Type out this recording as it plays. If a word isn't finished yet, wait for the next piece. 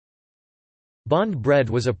Bond bread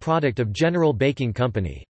was a product of General Baking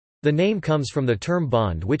Company. The name comes from the term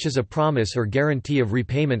bond, which is a promise or guarantee of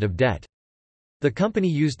repayment of debt. The company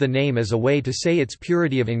used the name as a way to say its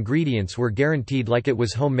purity of ingredients were guaranteed like it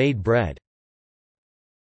was homemade bread.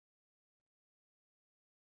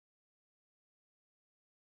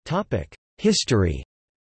 History.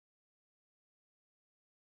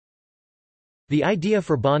 The idea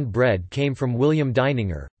for Bond bread came from William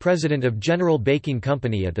Deininger, president of General Baking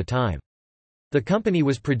Company at the time. The company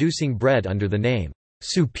was producing bread under the name,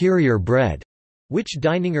 Superior Bread, which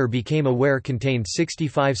Deininger became aware contained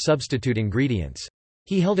 65 substitute ingredients.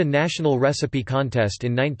 He held a national recipe contest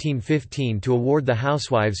in 1915 to award the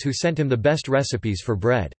housewives who sent him the best recipes for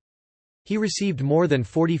bread. He received more than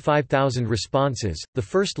 45,000 responses. The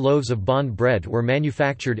first loaves of Bond bread were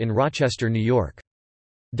manufactured in Rochester, New York.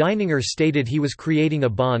 Deininger stated he was creating a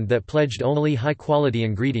bond that pledged only high-quality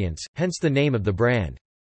ingredients, hence the name of the brand.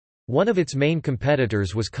 One of its main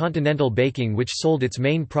competitors was Continental Baking, which sold its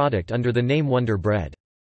main product under the name Wonder Bread.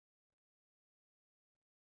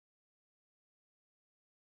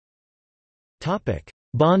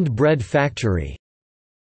 Bond Bread Factory.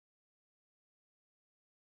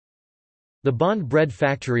 The Bond Bread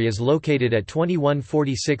Factory is located at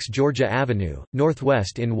 2146 Georgia Avenue,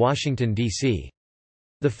 Northwest in Washington, D.C.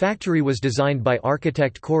 The factory was designed by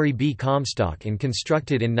architect Corey B. Comstock and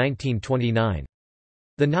constructed in 1929.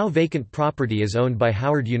 The now vacant property is owned by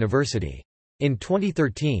Howard University. In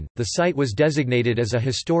 2013, the site was designated as a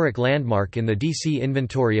historic landmark in the D.C.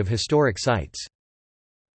 Inventory of Historic Sites.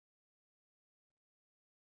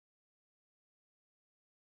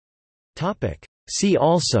 See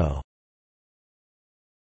also: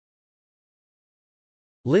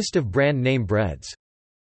 List of brand name breads.